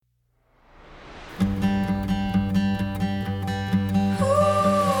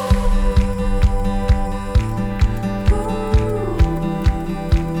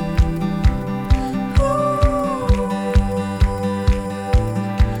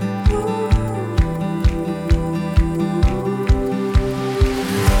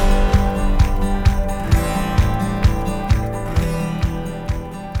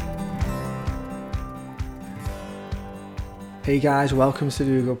Hey guys, welcome to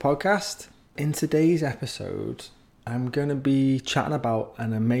the Ugo Podcast. In today's episode, I'm going to be chatting about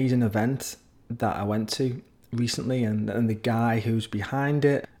an amazing event that I went to recently and the guy who's behind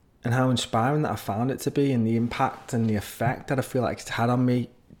it and how inspiring that I found it to be and the impact and the effect that I feel like it's had on me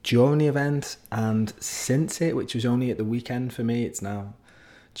during the event and since it, which was only at the weekend for me. It's now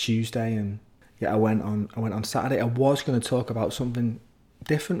Tuesday and I went on Saturday. I was going to talk about something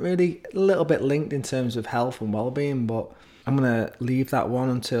different, really, a little bit linked in terms of health and well-being, but I'm going to leave that one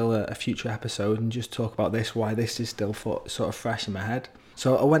until a future episode and just talk about this, why this is still sort of fresh in my head.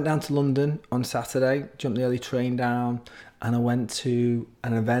 So I went down to London on Saturday, jumped the early train down, and I went to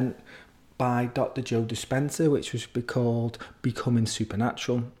an event by Dr. Joe Dispenza, which was called Becoming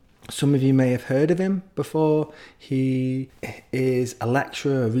Supernatural. Some of you may have heard of him before. He is a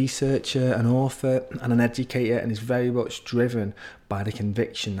lecturer, a researcher, an author, and an educator, and is very much driven by the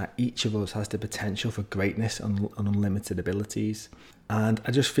conviction that each of us has the potential for greatness and unlimited abilities. And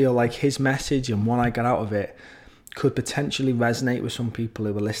I just feel like his message and what I got out of it could potentially resonate with some people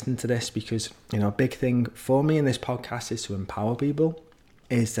who are listening to this, because, you know, a big thing for me in this podcast is to empower people,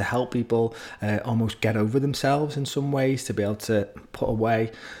 is to help people almost get over themselves in some ways, to be able to put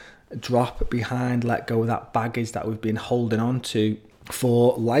away, drop behind, let go of that baggage that we've been holding on to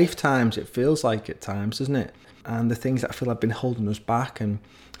for lifetimes. It feels like at times, doesn't it? And the things that I feel have been holding us back, and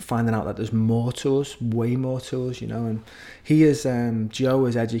finding out that there's more to us, way more to us, you know. And Joe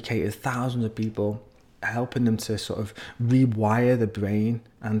has educated thousands of people, helping them to sort of rewire the brain,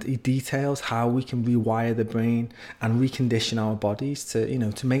 and he details how we can rewire the brain and recondition our bodies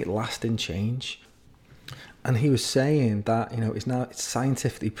to make lasting change. And he was saying that, it's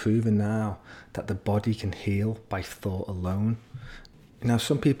scientifically proven now that the body can heal by thought alone. Now,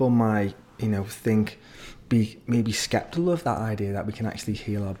 some people might, be maybe skeptical of that idea that we can actually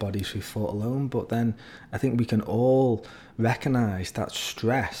heal our bodies through thought alone. But then I think we can all recognize that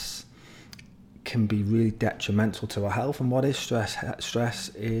stress can be really detrimental to our health. And what is stress? Stress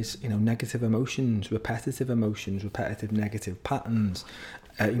is, negative emotions, repetitive negative patterns,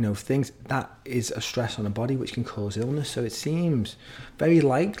 things that is a stress on the body which can cause illness. So it seems very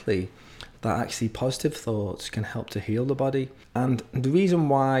likely that actually positive thoughts can help to heal the body. And the reason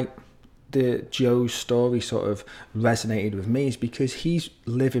why Joe's story sort of resonated with me is because he's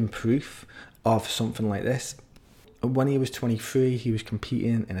living proof of something like this. When he was 23, he was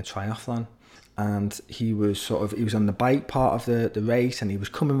competing in a triathlon. And he was on the bike part of the race, and he was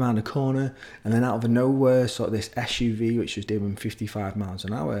coming around the corner, and then out of nowhere, sort of this SUV, which was doing 55 miles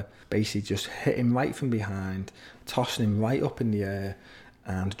an hour, basically just hit him right from behind, tossing him right up in the air,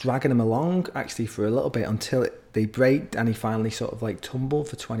 and dragging him along actually for a little bit until they braked, and he finally sort of like tumbled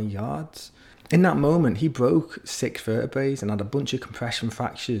for 20 yards. In that moment, he broke 6 vertebrae and had a bunch of compression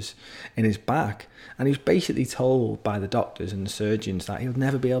fractures in his back, and he was basically told by the doctors and the surgeons that he'll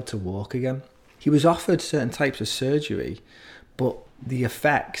never be able to walk again. He was offered certain types of surgery, but the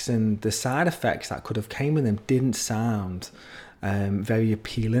effects and the side effects that could have came with him didn't sound very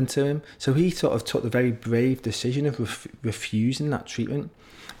appealing to him. So he sort of took the very brave decision of refusing that treatment.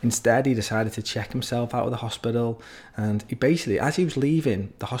 Instead, he decided to check himself out of the hospital, and he basically, as he was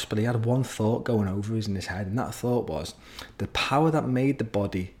leaving the hospital, he had one thought going over in his head, and that thought was, the power that made the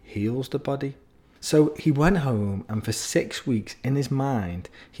body heals the body. So he went home, and for 6 weeks in his mind,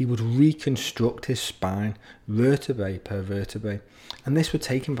 he would reconstruct his spine, vertebrae per vertebrae. And this would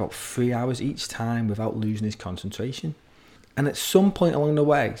take him about 3 hours each time without losing his concentration. And at some point along the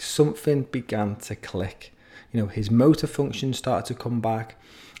way, something began to click. His motor function started to come back,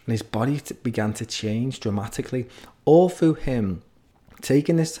 and his body began to change dramatically, all through him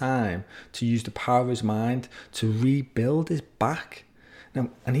taking this time to use the power of his mind to rebuild his back. Now,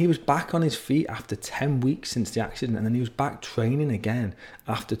 and he was back on his feet after 10 weeks since the accident, and then he was back training again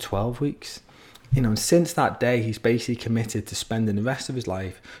after 12 weeks. And since that day, he's basically committed to spending the rest of his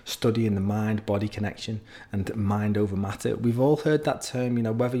life studying the mind-body connection and mind over matter. We've all heard that term,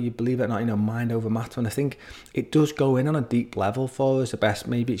 whether you believe it or not, mind over matter. And I think it does go in on a deep level for us. The best,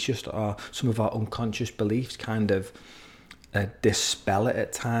 maybe it's just some of our unconscious beliefs kind of dispel it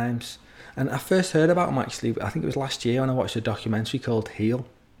at times. And I first heard about him actually, I think it was last year when I watched a documentary called Heal.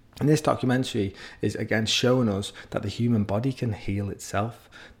 And this documentary is again showing us that the human body can heal itself,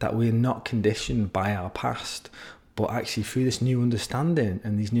 that we're not conditioned by our past, but actually through this new understanding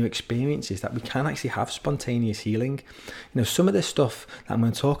and these new experiences that we can actually have spontaneous healing. Some of this stuff that I'm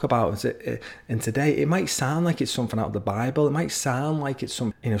going to talk about in today, it might sound like it's something out of the Bible. It might sound like it's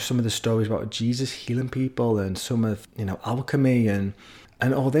some of the stories about Jesus healing people and some of, alchemy and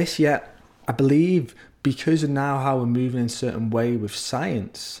all this, yet I believe because of now how we're moving in a certain way with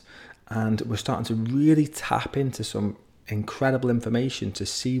science, and we're starting to really tap into some incredible information to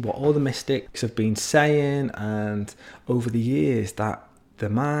see what all the mystics have been saying, and over the years, that the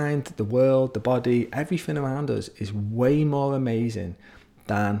mind, the world, the body, everything around us is way more amazing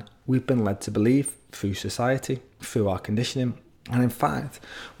than we've been led to believe through society, through our conditioning. And in fact,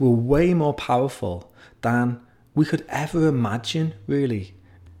 we're way more powerful than we could ever imagine, really.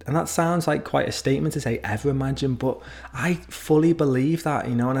 And that sounds like quite a statement to say ever imagine, but I fully believe that,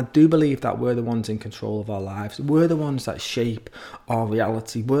 and I do believe that we're the ones in control of our lives. We're the ones that shape our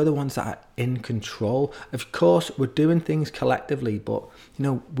reality. We're the ones that are in control. Of course, we're doing things collectively, but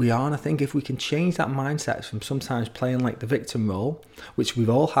we are. And I think if we can change that mindset from sometimes playing like the victim role, which we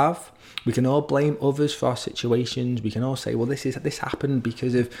all have, we can all blame others for our situations. We can all say, well, this happened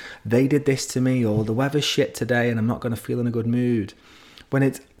because of they did this to me, or the weather's shit today and I'm not going to feel in a good mood. When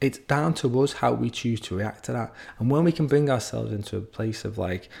it's down to us how we choose to react to that. And when we can bring ourselves into a place of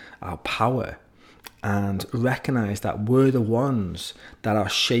like our power and recognize that we're the ones that are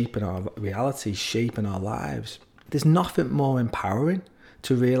shaping our reality, shaping our lives, there's nothing more empowering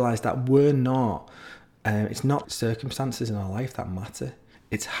to realize that we're not, it's not circumstances in our life that matter.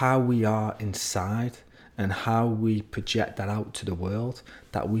 It's how we are inside and how we project that out to the world,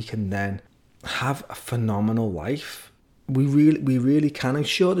 that we can then have a phenomenal life. We really can. I'm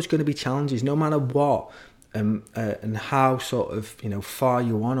sure there's going to be challenges no matter what, and how sort of far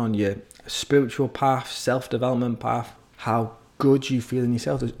you on your spiritual path, self-development path, how good you feel in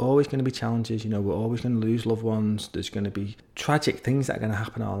yourself. There's always going to be challenges. We're always going to lose loved ones. There's going to be tragic things that are going to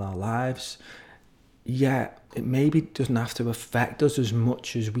happen in all our lives. Yeah, it maybe doesn't have to affect us as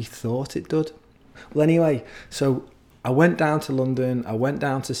much as we thought it did. Well, anyway, so I went down to London. I went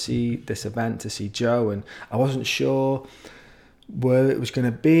down to see this event, to see Joe, and I wasn't sure where it was going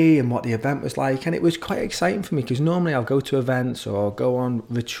to be and what the event was like. And it was quite exciting for me because normally I'll go to events or I'll go on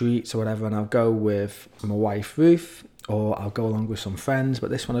retreats or whatever, and I'll go with my wife, Ruth, or I'll go along with some friends.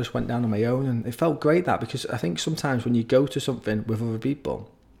 But this one I just went down on my own, and it felt great because I think sometimes when you go to something with other people,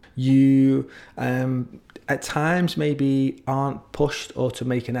 you at times maybe aren't pushed or to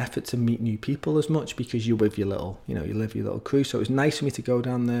make an effort to meet new people as much because you're with your little, you live your little crew. So it was nice for me to go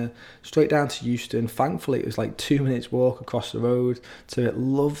down there, straight down to Euston. Thankfully, it was like 2 minutes walk across the road to a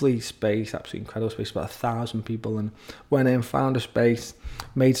lovely space, absolutely incredible space, about 1,000 people, and went in, found a space,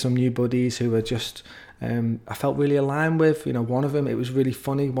 made some new buddies who were just, I felt really aligned with. One of them, it was really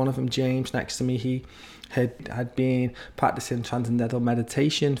funny. One of them, James, next to me, he had been practicing transcendental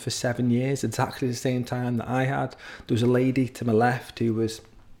meditation for 7 years, exactly the same time that I had. There was a lady to my left who was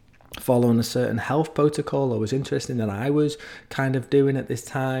following a certain health protocol or was interested in that I was kind of doing at this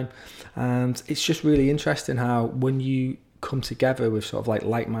time. And it's just really interesting how when you come together with sort of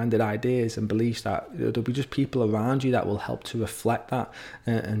like-minded ideas and beliefs, that there'll be just people around you that will help to reflect that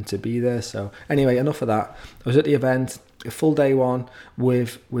and to be there. So anyway, enough of that. I was at the event, a full day one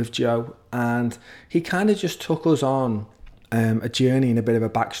with Joe, and he kind of just took us on a journey and a bit of a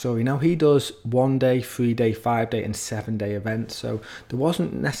backstory. Now, he does 1 day, 3 day, 5 day and 7 day events, so there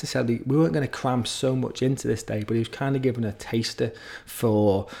wasn't necessarily, we weren't going to cram so much into this day, but he was kind of giving a taster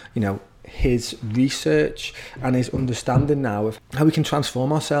for his research and his understanding now of how we can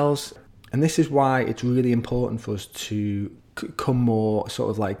transform ourselves. And this is why it's really important for us to come more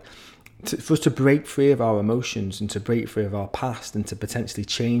sort of for us to break free of our emotions and to break free of our past and to potentially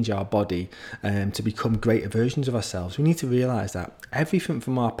change our body to become greater versions of ourselves. We need to realize that everything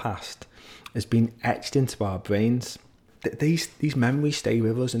from our past has been etched into our brains. These memories stay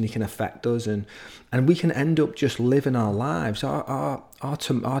with us and they can affect us, and we can end up just living our lives. Our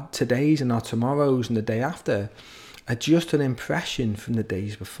todays and our tomorrows and the day after are just an impression from the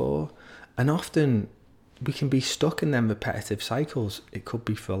days before, and often we can be stuck in them repetitive cycles. It could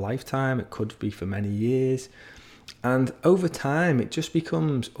be for a lifetime, it could be for many years, and over time it just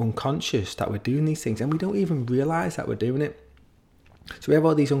becomes unconscious that we're doing these things and we don't even realize that we're doing it. So we have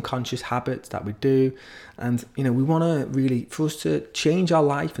all these unconscious habits that we do, and we want to really, for us to change our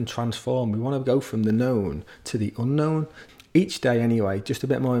life and transform, we want to go from the known to the unknown. Each day anyway, just a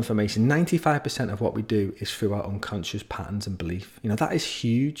bit more information, 95% of what we do is through our unconscious patterns and belief. That is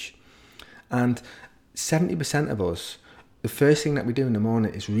huge. And 70% of us, the first thing that we do in the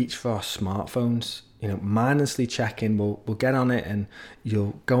morning is reach for our smartphones, mindlessly check in. We'll get on it, and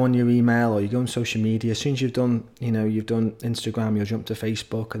you'll go on your email or you go on social media. As soon as you've done Instagram, you'll jump to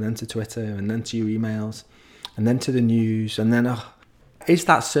Facebook and then to Twitter and then to your emails and then to the news. And then, is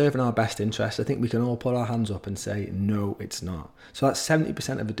that serving our best interest? I think we can all put our hands up and say, no, it's not. So that's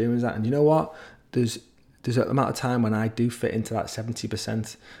 70% of it doing that. And you know what? There's There's an amount of time when I do fit into that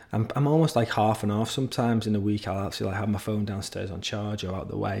 70%. I'm almost like half and half. Sometimes in a week I'll actually like have my phone downstairs on charge or out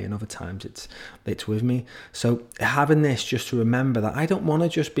the way, and other times it's with me. So having this just to remember that I don't want to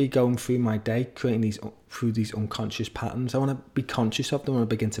just be going through my day creating these unconscious patterns. I want to be conscious of them and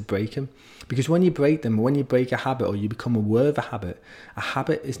begin to break them. Because when you break them, when you break a habit or you become aware of a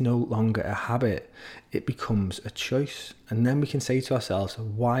habit is no longer a habit. It becomes a choice. And then we can say to ourselves,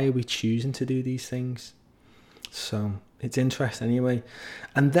 why are we choosing to do these things? So it's interesting anyway.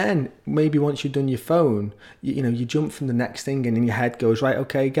 And then maybe once you've done your phone, you jump from the next thing, and in your head goes, right,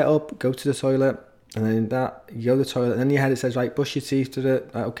 okay, get up, go to the toilet. And then you go to the toilet, and then in your head it says, right, brush your teeth,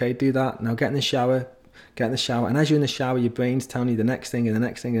 okay, do that. Now get in the shower. And as you're in the shower, your brain's telling you the next thing and the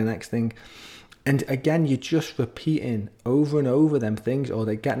next thing and the next thing. And again, you're just repeating over and over them things. Or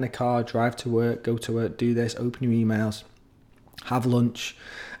they get in the car, drive to work, go to work, do this, open your emails, have lunch.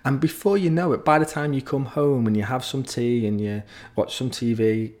 And before you know it, by the time you come home and you have some tea and you watch some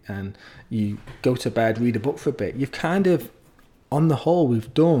TV and you go to bed, read a book for a bit, you've kind of, on the whole,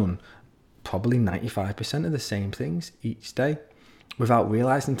 we've done probably 95% of the same things each day without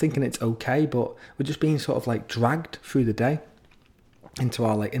realizing, thinking it's okay, but we're just being sort of like dragged through the day into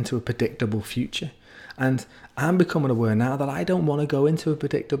a predictable future. And I'm becoming aware now that I don't want to go into a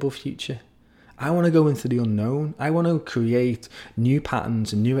predictable future. I want to go into the unknown. I want to create new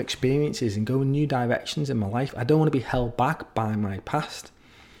patterns and new experiences and go in new directions in my life. I don't want to be held back by my past.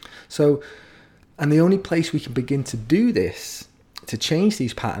 So, and the only place we can begin to do this, to change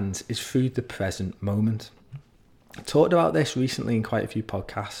these patterns, is through the present moment. I talked about this recently in quite a few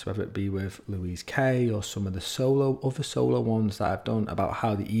podcasts, whether it be with Louise Kay or some of the other solo ones that I've done, about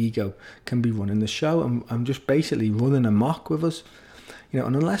how the ego can be running the show and just basically running amok with us.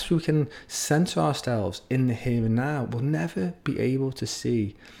 And unless we can center ourselves in the here and now, we'll never be able to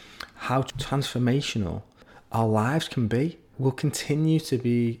see how transformational our lives can be. We'll continue to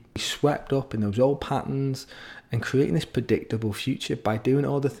be swept up in those old patterns and creating this predictable future by doing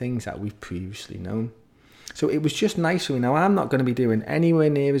all the things that we've previously known. So it was just nice for me. Now, I'm not going to be doing anywhere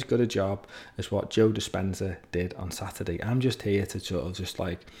near as good a job as what Joe Dispenza did on Saturday. I'm just here to sort of just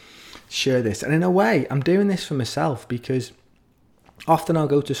like share this. And in a way, I'm doing this for myself, because often I'll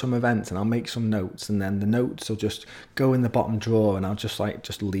go to some events and I'll make some notes, and then the notes will just go in the bottom drawer and I'll just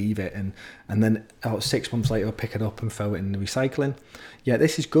leave it, and then 6 months later I'll pick it up and throw it in the recycling. Yeah,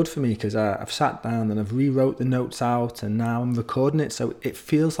 this is good for me because I've sat down and I've rewrote the notes out, and now I'm recording it, so it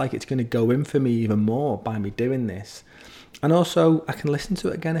feels like it's going to go in for me even more by me doing this. And also I can listen to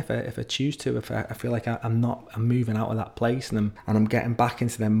it again if I choose to, if I feel like I'm moving out of that place and I'm getting back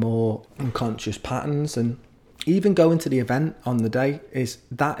into them more unconscious patterns. And even going to the event on the day is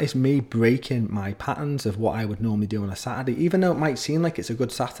me breaking my patterns of what I would normally do on a Saturday. Even though it might seem like it's a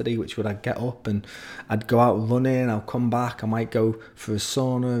good Saturday, which would I'd get up and I'd go out running, I'll come back, I might go for a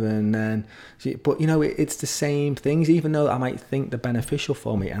sauna, and then, but it's the same things. Even though I might think they're beneficial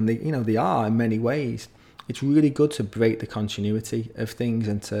for me, and they are in many ways, it's really good to break the continuity of things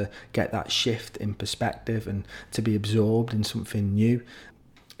and to get that shift in perspective and to be absorbed in something new.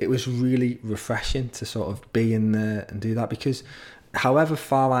 It was really refreshing to sort of be in there and do that, because however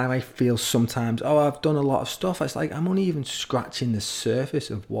far I may feel sometimes, I've done a lot of stuff, it's like I'm only even scratching the surface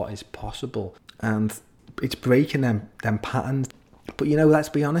of what is possible, and it's breaking them patterns. But let's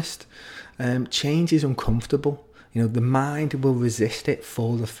be honest, change is uncomfortable. The mind will resist it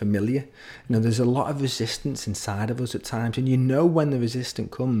for the familiar. There's a lot of resistance inside of us at times, and when the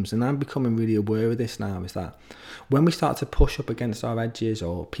resistance comes, and I'm becoming really aware of this now, is that when we start to push up against our edges,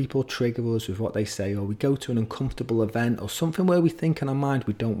 or people trigger us with what they say, or we go to an uncomfortable event or something where we think in our mind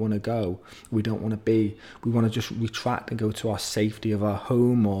we don't want to go, we don't want to be, we want to just retract and go to our safety of our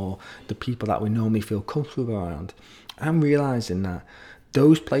home or the people that we normally feel comfortable around. I'm realizing that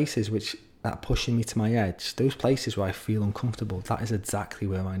those places that are pushing me to my edge, those places where I feel uncomfortable, that is exactly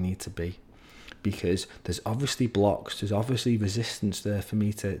where I need to be. Because there's obviously blocks, there's obviously resistance there for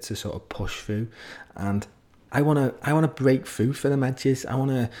me to sort of push through. And I want to break through for them edges.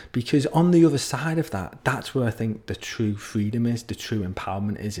 Because on the other side of that, that's where I think the true freedom is, the true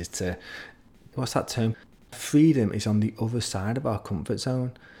empowerment is to, what's that term? Freedom is on the other side of our comfort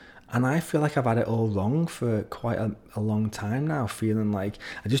zone. And I feel like I've had it all wrong for quite a long time now, feeling like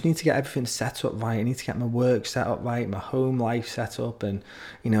I just need to get everything set up right. I need to get my work set up right, my home life set up, and,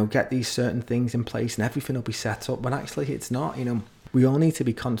 get these certain things in place and everything will be set up. But actually it's not, We all need to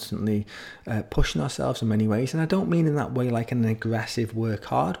be constantly pushing ourselves in many ways. And I don't mean in that way like an aggressive work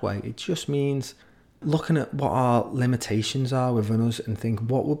hard way. It just means looking at what our limitations are within us and think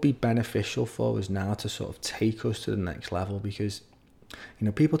what would be beneficial for us now to sort of take us to the next level. Because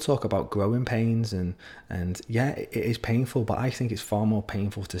People talk about growing pains and yeah, it is painful, but I think it's far more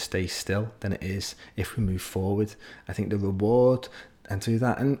painful to stay still than it is if we move forward. I think the reward and through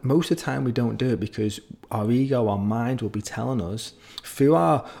that, and most of the time we don't do it because our ego, our mind will be telling us through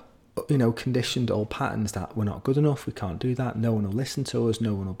our conditioned old patterns that we're not good enough, we can't do that, no one will listen to us,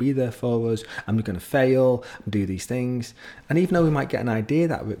 no one will be there for us, and we're going to fail and do these things. And even though we might get an idea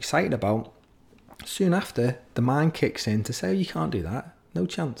that we're excited about, soon after the mind kicks in to say, oh, you can't do that, no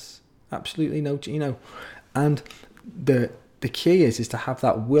chance, absolutely no, and the key is to have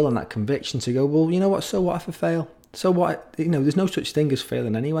that will and that conviction to go, well, you know what, so what if I fail? So what, there's no such thing as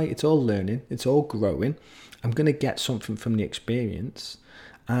failing anyway. It's all learning, it's all growing. I'm going to get something from the experience.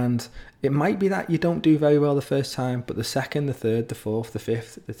 And it might be that you don't do very well the first time, but the second, the third, the fourth, the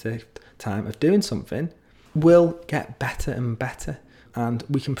fifth, the sixth time of doing something will get better and better. And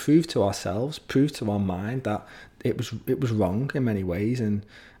we can prove to ourselves, prove to our mind that it was wrong in many ways, and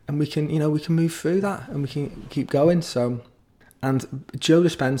we can move through that and we can keep going. So, and Joe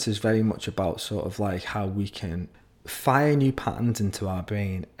Dispenza is very much about sort of like how we can fire new patterns into our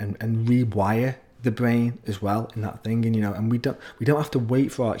brain and rewire the brain as well in that thing. And we don't have to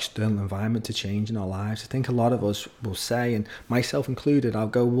wait for our external environment to change in our lives. I think a lot of us will say, and myself included, I'll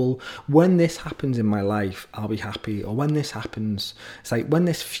go, well, when this happens in my life, I'll be happy. Or when this happens, it's like when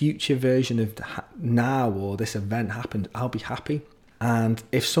this future version of now or this event happens, I'll be happy. And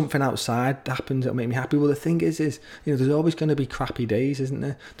if something outside happens that'll make me happy, well, the thing is there's always going to be crappy days, isn't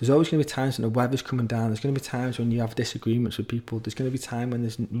there? There's always going to be times when the weather's coming down. There's going to be times when you have disagreements with people. There's going to be time when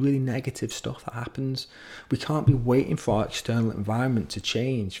there's really negative stuff that happens. We can't be waiting for our external environment to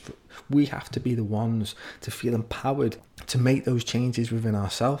change. We have to be the ones to feel empowered to make those changes within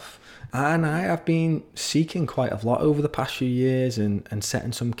ourselves. And I have been seeking quite a lot over the past few years and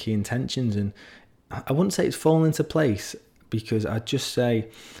setting some key intentions. And I wouldn't say it's fallen into place, because I'd just say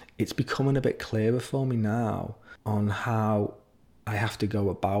it's becoming a bit clearer for me now on how I have to go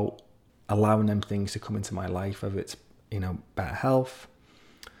about allowing them things to come into my life, whether it's, better health,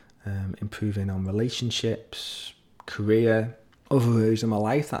 improving on relationships, career, other areas of my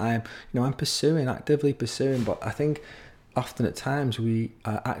life that I'm actively pursuing. But I think often at times we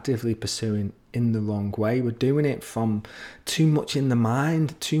are actively pursuing in the wrong way. We're doing it from too much in the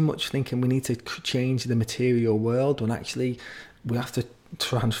mind, too much thinking we need to change the material world, when actually we have to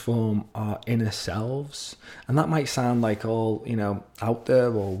transform our inner selves. And that might sound like all, out there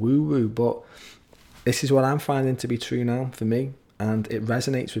or woo-woo, but this is what I'm finding to be true now for me, and it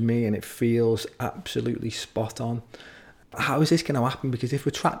resonates with me and it feels absolutely spot on. How is this going to happen? Because if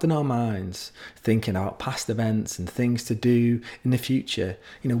we're trapped in our minds thinking about past events and things to do in the future,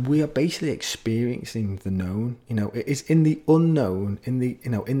 we are basically experiencing the known. It is in the unknown,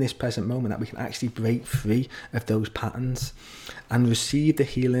 in this present moment, that we can actually break free of those patterns and receive the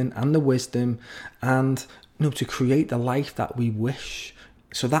healing and the wisdom and to create the life that we wish.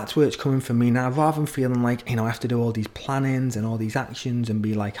 So that's where it's coming from me now, rather than feeling like, I have to do all these plannings and all these actions and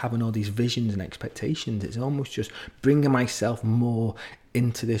be like having all these visions and expectations. It's almost just bringing myself more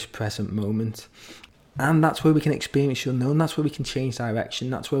into this present moment. And that's where we can experience the unknown. That's where we can change direction.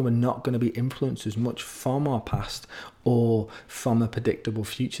 That's where we're not going to be influenced as much from our past or from a predictable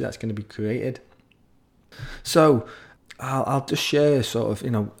future that's going to be created. So I'll just share sort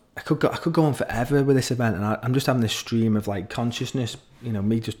of, I could go on forever with this event, and I'm just having this stream of like consciousness,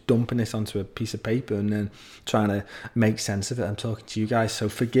 me just dumping this onto a piece of paper and then trying to make sense of it. I'm talking to you guys, so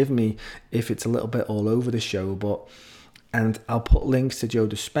forgive me if it's a little bit all over the show, and I'll put links to Joe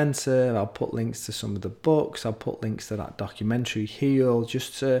Dispenza, I'll put links to some of the books, I'll put links to that documentary Heal,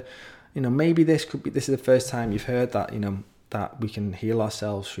 just to, maybe this is the first time you've heard that, that we can heal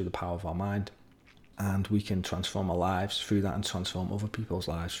ourselves through the power of our mind. And we can transform our lives through that and transform other people's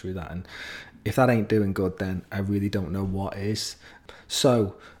lives through that. And if that ain't doing good, then I really don't know what is.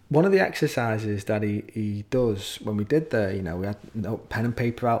 So one of the exercises that he does when we did there, we had pen and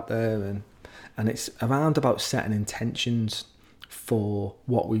paper out there, and it's around about setting intentions for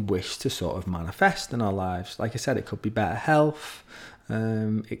what we wish to sort of manifest in our lives. Like I said, it could be better health.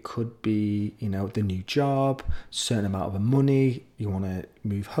 It could be, the new job, certain amount of money, you want to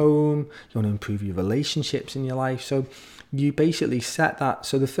move home, you want to improve your relationships in your life. So you basically set that.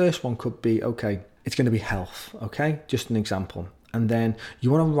 So the first one could be, okay, it's going to be health, okay? Just an example. And then you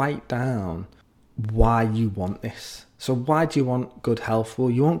want to write down why you want this. So why do you want good health? Well,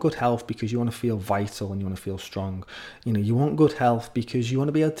 you want good health because you want to feel vital and you want to feel strong. You want good health because you want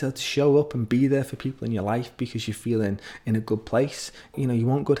to be able to show up and be there for people in your life because you're feeling in a good place. You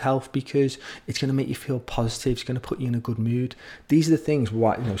want good health because it's going to make you feel positive. It's going to put you in a good mood. These are the things,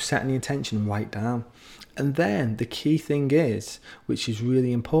 setting the intention, write down. And then the key thing is, which is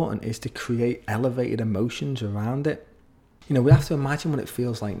really important, is to create elevated emotions around it. You know, we have to imagine what it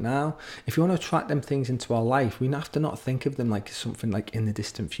feels like now. If you want to attract them things into our life, we have to not think of them like something like in the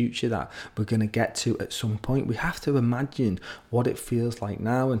distant future that we're going to get to at some point. We have to imagine what it feels like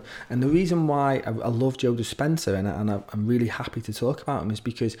now. And the reason why I love Joe Dispenza and I'm really happy to talk about him is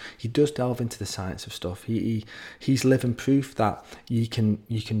because he does delve into the science of stuff. He's living proof that you can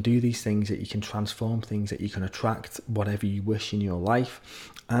do these things, that you can transform things, that you can attract whatever you wish in your life.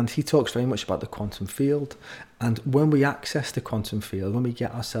 And he talks very much about the quantum field. And when we access the quantum field, when we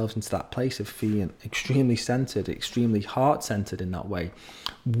get ourselves into that place of feeling extremely centered, extremely heart-centered in that way,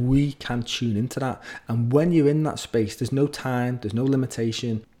 we can tune into that. And when you're in that space, there's no time, there's no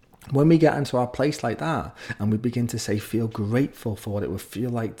limitation. When we get into our place like that and we begin to feel grateful for what it would feel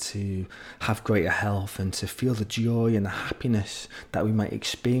like to have greater health and to feel the joy and the happiness that we might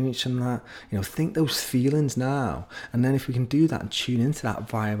experience from that, think those feelings now. And then if we can do that and tune into that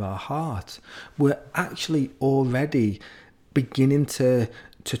via our heart, we're actually already beginning to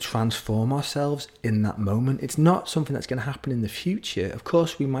transform ourselves in that moment. It's not something that's going to happen in the future. Of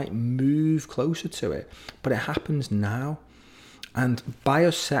course, we might move closer to it, but it happens now. And by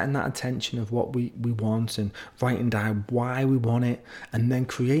us setting that attention of what we want and writing down why we want it and then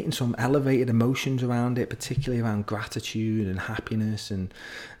creating some elevated emotions around it, particularly around gratitude and happiness and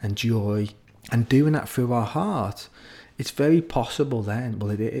joy, and doing that through our heart, it's very possible then.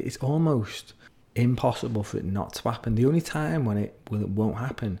 Well, it's almost impossible for it not to happen. The only time when it won't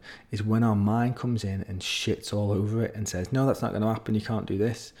happen is when our mind comes in and shits all over it and says, no, that's not going to happen, you can't do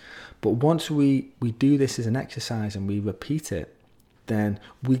this. But once we do this as an exercise and we repeat it, then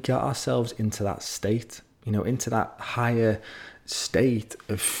we get ourselves into that state, into that higher state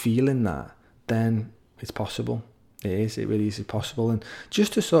of feeling that, then it's possible. It really is possible. And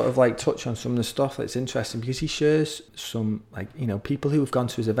just to sort of touch on some of the stuff that's interesting, because he shares some people who have gone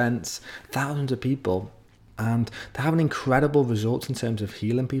to his events, thousands of people, and they're having incredible results in terms of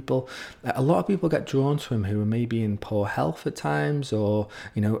healing people. A lot of people get drawn to him who are maybe in poor health at times, or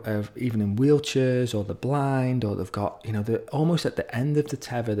even in wheelchairs, or they're blind, or they've got they're almost at the end of the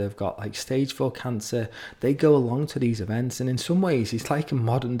tether. They've got stage 4 cancer. They go along to these events, and in some ways he is like a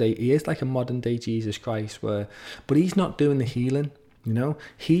modern day Jesus Christ, but he's not doing the healing.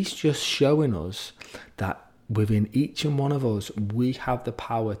 He's just showing us that within each and one of us we have the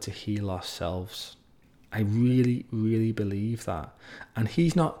power to heal ourselves. I really, really believe that. And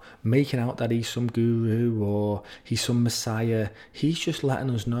he's not making out that he's some guru or he's some messiah. He's just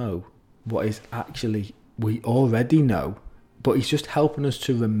letting us know what is actually we already know, but he's just helping us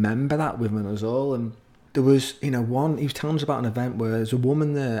to remember that within us all. And there was, he was telling us about an event where there's a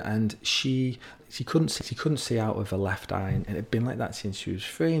woman there and she couldn't see out of her left eye, and it had been like that since she was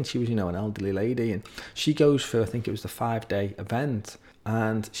 3, and she was, an elderly lady, and she goes for, I think it was the 5-day event,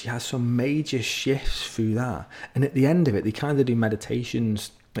 and she has some major shifts through that. And at the end of it, they kind of do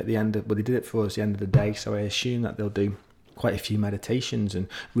meditations at the end of, they did it for us at the end of the day, so I assume that they'll do quite a few meditations and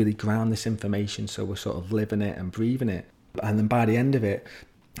really ground this information so we're sort of living it and breathing it. And then by the end of it,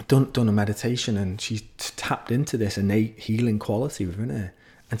 done a meditation, and she's tapped into this innate healing quality within her,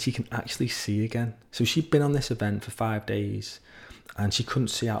 and she can actually see again. So she'd been on this event for 5 days and she couldn't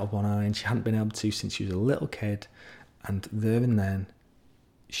see out of one eye, and she hadn't been able to since she was a little kid, and there and then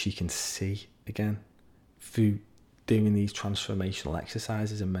she can see again through doing these transformational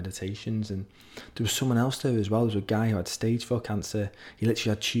exercises and meditations. And there was someone else there as well. There was a guy who had stage 4 cancer. He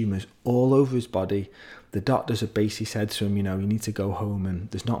literally had tumours all over his body. The doctors had basically said to him, you need to go home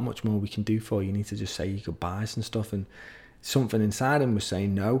and there's not much more we can do for you. You need to just say your goodbyes and stuff. And something inside him was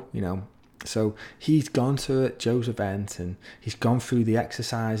saying no, So he's gone to Joe's event and he's gone through the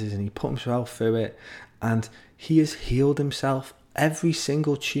exercises and he put himself through it, and he has healed himself. Every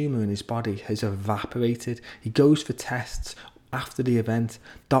single tumour in his body has evaporated. He goes for tests after the event.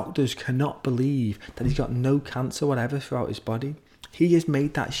 Doctors cannot believe that he's got no cancer whatever throughout his body. He has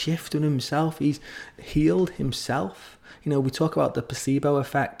made that shift in himself. He's healed himself. We talk about the placebo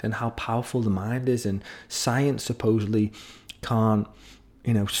effect and how powerful the mind is, and science supposedly can't,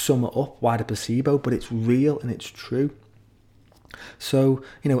 sum it up why the placebo, but it's real and it's true. So,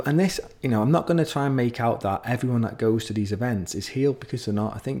 and this, I'm not going to try and make out that everyone that goes to these events is healed, because they're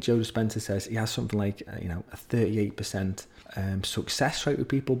not. I think Joe Dispenza says he has something like, a 38% success rate with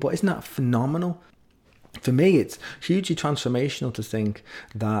people, but isn't that phenomenal? For me, it's hugely transformational to think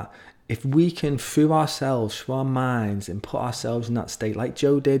that if we can, through ourselves, through our minds, and put ourselves in that state, like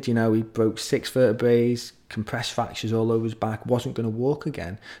Joe did, he broke 6 vertebrae, compressed fractures all over his back, wasn't going to walk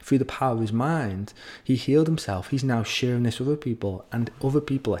again. Through the power of his mind, he healed himself. He's now sharing this with other people, and other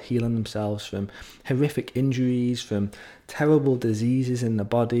people are healing themselves from horrific injuries, from terrible diseases in the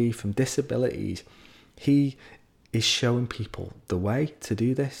body, from disabilities. He is showing people the way to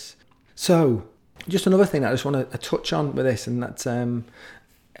do this. So, just another thing that I just want to touch on with this, and that's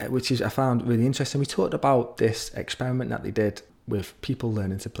which is I found really interesting. We talked about this experiment that they did with people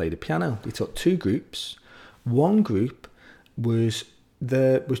learning to play the piano. They took 2 groups. One group was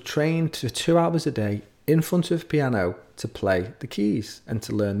trained for 2 hours a day in front of a piano to play the keys and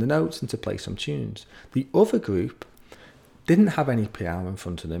to learn the notes and to play some tunes. The other group didn't have any piano in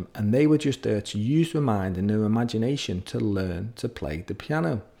front of them, and they were just there to use their mind and their imagination to learn to play the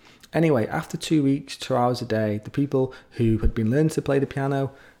piano. Anyway, after 2 weeks, 2 hours a day, the people who had been learning to play the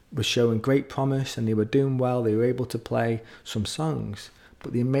piano were showing great promise, and they were doing well. They were able to play some songs.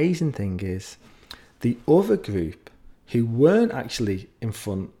 But the amazing thing is, the other group who weren't actually in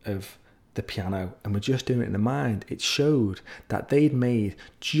front of the piano and were just doing it in the mind, it showed that they'd made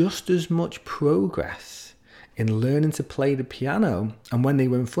just as much progress in learning to play the piano and when they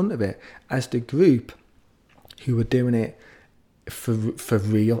were in front of it as the group who were doing it for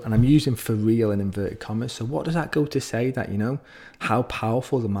real. And I'm using for real in inverted commas. So what does that go to say? That, how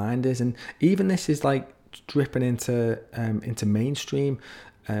powerful the mind is. And even this is like dripping into mainstream.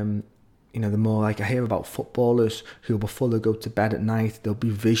 The more like I hear about footballers who, before they go to bed at night, they'll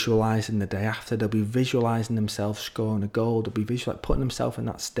be visualizing the day after. They'll be visualizing themselves scoring a goal. They'll be putting themselves in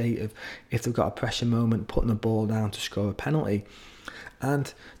that state of, if they've got a pressure moment, putting the ball down to score a penalty.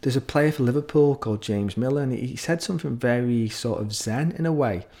 And there's a player for Liverpool called James Miller, and he said something very sort of zen in a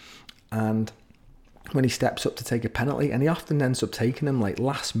way. And when he steps up to take a penalty, and he often ends up taking them like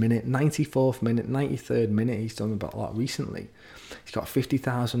last minute, 94th minute, 93rd minute. He's done about a lot recently. He's got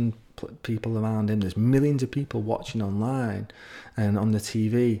 50,000 people around him. There's millions of people watching online and on the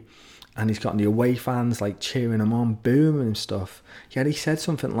TV. And he's got the away fans like cheering him on, booming and stuff. Yet he said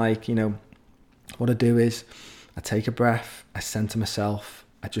something like, what I do is I take a breath, I center myself,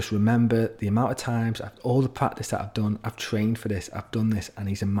 I just remember the amount of times, all the practice that I've done, I've trained for this, I've done this, and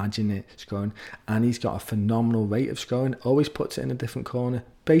he's imagining it scoring, and he's got a phenomenal rate of scoring, always puts it in a different corner,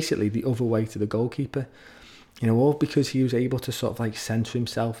 basically the other way to the goalkeeper, all because he was able to sort of like center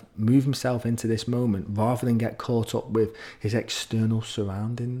himself, move himself into this moment, rather than get caught up with his external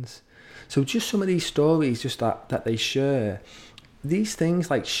surroundings. So just some of these stories, just that they share, these things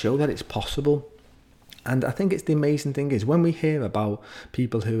like show that it's possible. And I think it's the amazing thing is when we hear about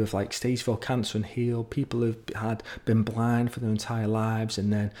people who have like stage 4 cancer and healed, people who've been blind for their entire lives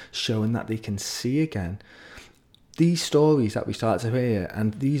and then showing that they can see again, these stories that we start to hear,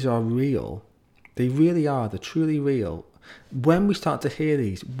 and these are real, they really are, they're truly real. When we start to hear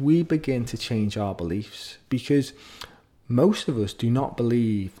these, we begin to change our beliefs, because most of us do not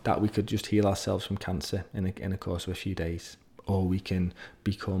believe that we could just heal ourselves from cancer in a course of a few days, or we can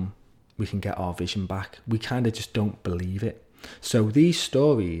get our vision back. We kind of just don't believe it. So these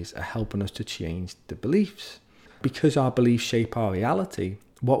stories are helping us to change the beliefs. Because our beliefs shape our reality,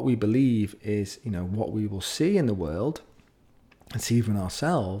 what we believe is, what we will see in the world and see even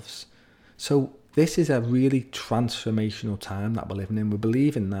ourselves. So this is a really transformational time that we're living in. We're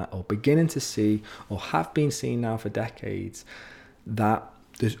believing that, or beginning to see, or have been seeing now for decades, that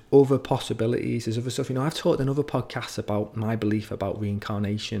there's other possibilities, there's other stuff. I've talked in other podcasts about my belief about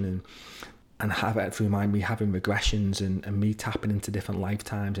reincarnation and through me having regressions and me tapping into different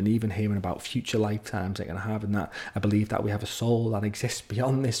lifetimes, and even hearing about future lifetimes they're going to have, and that I believe that we have a soul that exists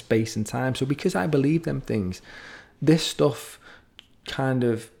beyond this space and time. So because I believe them things, this stuff kind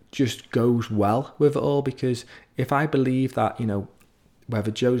of just goes well with it all, because if I believe that, whether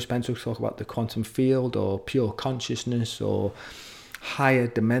Joe Dispenza will talk about the quantum field or pure consciousness or higher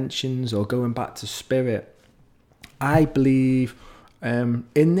dimensions or going back to spirit, I believe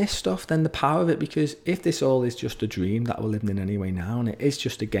in this stuff, then the power of it, because if this all is just a dream that we're living in anyway now, and it is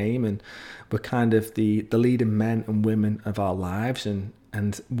just a game, and we're kind of the leading men and women of our lives,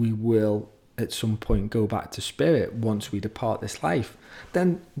 and we will at some point go back to spirit once we depart this life,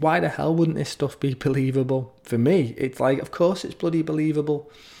 then why the hell wouldn't this stuff be believable? For me, it's like, of course it's bloody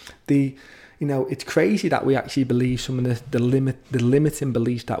believable. It's crazy that we actually believe some of the limiting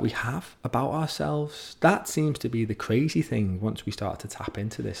beliefs that we have about ourselves. That seems to be the crazy thing once we start to tap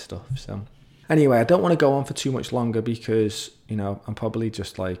into this stuff. So anyway, I don't want to go on for too much longer, because, I'm probably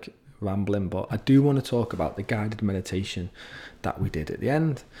just like rambling, but I do want to talk about the guided meditation that we did at the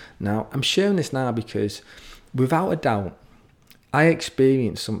end. Now, I'm sharing this now because without a doubt, I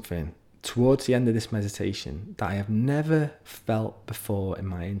experienced something towards the end of this meditation that I have never felt before in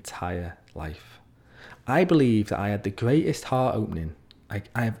my entire life. I believe that I had the greatest heart opening I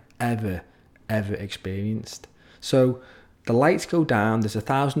have ever experienced. So the lights go down, there's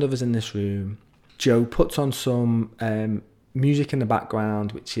 1,000 of us in this room. Joe puts on some music in the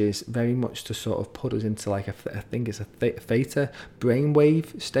background, which is very much to sort of put us into like I think it's a theta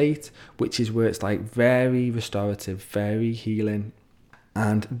brainwave state, which is where it's like very restorative, very healing.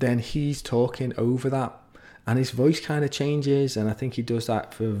 And then he's talking over that, and his voice kind of changes, and I think he does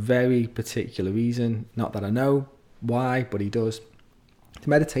that for a very particular reason. Not that I know why, but he does. The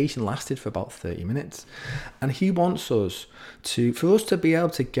meditation lasted for about 30 minutes, and he wants us for us to be able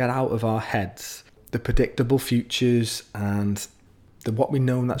to get out of our heads the predictable futures and what we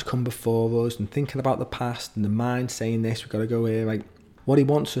know that's come before us, and thinking about the past and the mind saying this, we've got to go here. Like, what he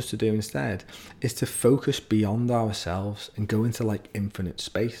wants us to do instead is to focus beyond ourselves and go into like infinite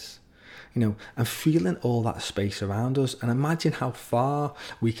space, and feeling all that space around us, and imagine how far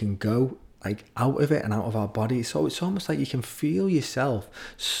we can go like out of it and out of our body. So it's almost like you can feel yourself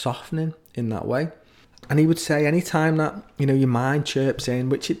softening in that way. And he would say anytime that, your mind chirps in,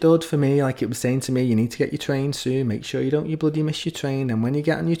 which it did for me, like it was saying to me, you need to get your train soon, make sure you bloody miss your train, and when you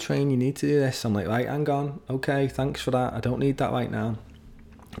get on your train, you need to do this. I'm like, right, hang on, okay, thanks for that, I don't need that right now.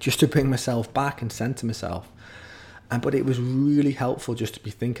 Just to bring myself back and center myself. But it was really helpful just to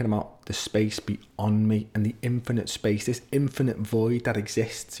be thinking about the space beyond me and the infinite space, this infinite void that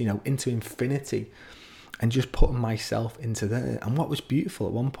exists, into infinity, and just putting myself into there. And what was beautiful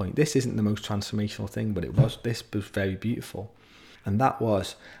at one point, this isn't the most transformational thing, but this was very beautiful. And that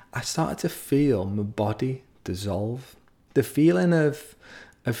was, I started to feel my body dissolve. The feeling of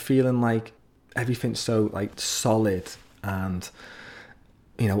feeling like everything's so like solid and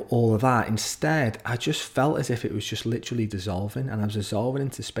all of that. Instead, I just felt as if it was just literally dissolving, and I was dissolving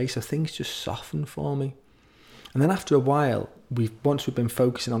into space. So things just softened for me. And then after a while, once we've been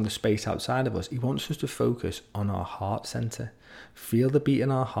focusing on the space outside of us, he wants us to focus on our heart center, feel the beat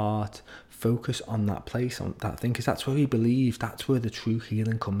in our heart, focus on that place, on that thing, because that's where we believe, that's where the true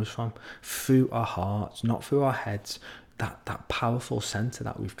healing comes from, through our hearts, not through our heads, that powerful center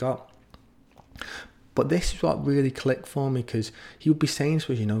that we've got. But this is what really clicked for me, because he would be saying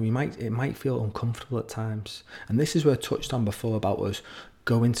to us, it might feel uncomfortable at times. And this is where I touched on before about us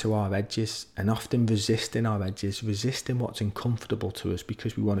going to our edges and often resisting our edges, resisting what's uncomfortable to us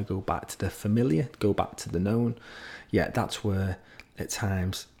because we want to go back to the familiar, go back to the known. Yet that's where at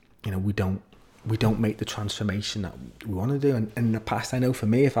times, we don't make the transformation that we want to do. And in the past, I know for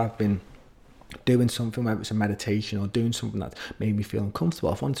me, if I've been doing something, whether it's a meditation or doing something that made me feel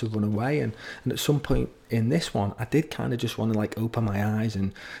uncomfortable, I've wanted to run away. And at some point in this one, I did kind of just want to like open my eyes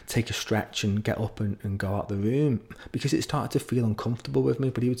and take a stretch and get up and go out the room, because it started to feel uncomfortable with me.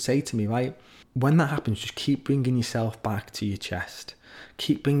 But he would say to me, right, when that happens, just keep bringing yourself back to your chest,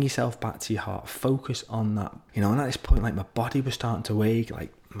 keep bringing yourself back to your heart, focus on that. And at this point, like my body was starting to ache,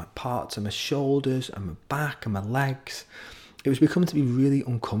 like my parts of my shoulders and my back and my legs, it was becoming to be really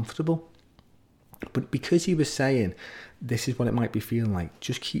uncomfortable. But because he was saying, this is what it might be feeling like,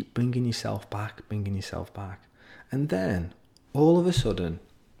 just keep bringing yourself back. And then, all of a sudden,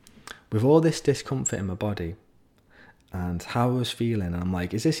 with all this discomfort in my body and how I was feeling, and I'm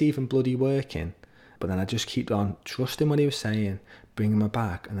like, is this even bloody working? But then I just keep on trusting what he was saying, bringing me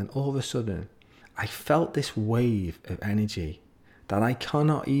back. And then all of a sudden, I felt this wave of energy that I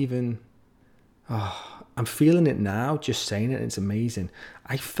cannot even... I'm feeling it now, just saying it, and it's amazing.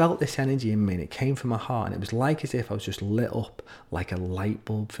 I felt this energy in me, and it came from my heart, and it was like as if I was just lit up like a light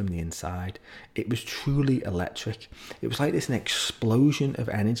bulb from the inside. It was truly electric. It was like this an explosion of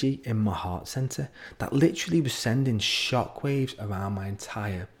energy in my heart center that literally was sending shockwaves around my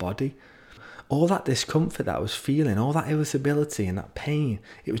entire body. All that discomfort that I was feeling, all that irritability and that pain,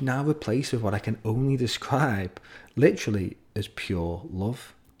 it was now replaced with what I can only describe literally as pure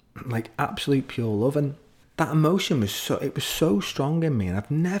love. Like absolute pure love. And that emotion was so strong in me, and I've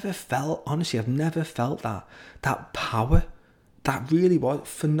never felt that power, that really was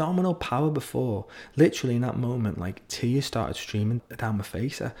phenomenal power before. Literally in that moment, like tears started streaming down my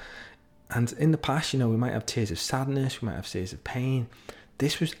face. And in the past, we might have tears of sadness, we might have tears of pain.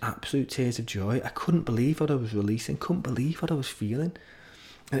 This was absolute tears of joy. I couldn't believe what I was releasing, couldn't believe what I was feeling.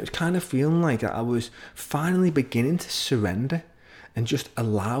 And it was kind of feeling like I was finally beginning to surrender and just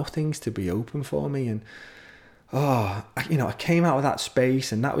allow things to be open for me. And I came out of that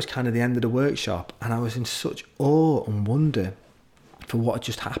space, and that was kind of the end of the workshop, and I was in such awe and wonder for what had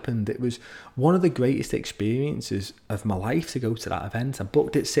just happened. It was one of the greatest experiences of my life to go to that event. I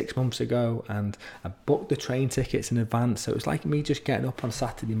booked it 6 months ago, and I booked the train tickets in advance. So it was like me just getting up on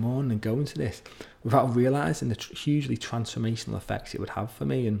Saturday morning and going to this without realising the hugely transformational effects it would have for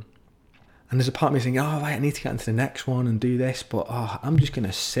me. And there's a part of me saying, oh, right, I need to get into the next one and do this. But I'm just going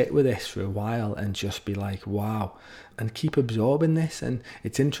to sit with this for a while and just be like, wow, and keep absorbing this. And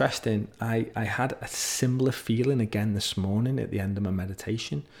it's interesting. I had a similar feeling again this morning at the end of my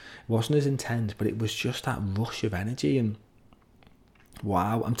meditation. It wasn't as intense, but it was just that rush of energy. And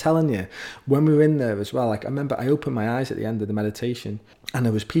wow, I'm telling you, when we were in there as well, like I remember I opened my eyes at the end of the meditation and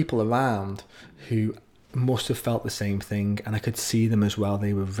there was people around who must have felt the same thing, and I could see them as well.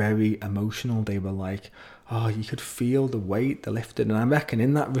 They were very emotional. They were like, oh, you could feel the weight, the lifted. And I reckon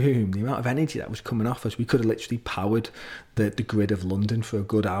in that room, the amount of energy that was coming off us, we could have literally powered the grid of London for a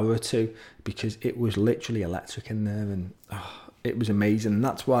good hour or two, because it was literally electric in there. And it was amazing. And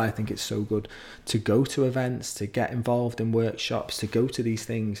that's why I think it's so good to go to events, to get involved in workshops, to go to these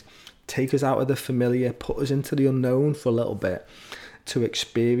things, take us out of the familiar, put us into the unknown for a little bit, to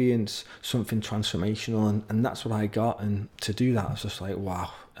experience something transformational. And that's what I got. And to do that, I was just like,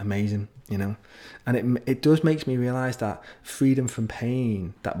 wow, amazing, you know. And it does make me realize that freedom from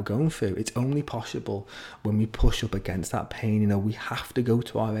pain that we're going through, it's only possible when we push up against that pain. You know, we have to go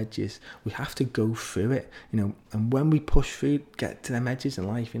to our edges, we have to go through it, you know. And when we push through, get to them edges in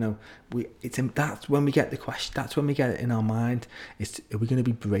life, you know, that's when we get the question, that's when we get it in our mind, are we going to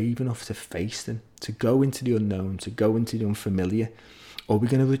be brave enough to face them, to go into the unknown, to go into the unfamiliar? Or are we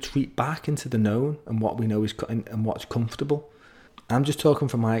going to retreat back into the known and what we know is and what's comfortable? I'm just talking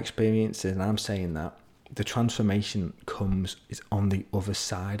from my experiences, and I'm saying that the transformation is on the other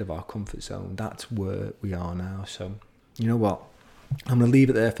side of our comfort zone. That's where we are now. So, you know what? I'm going to leave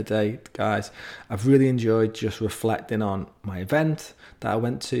it there for today, guys. I've really enjoyed just reflecting on my event that I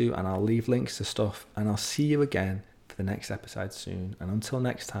went to, and I'll leave links to stuff, and I'll see you again for the next episode soon. And until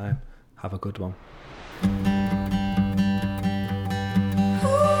next time, have a good one.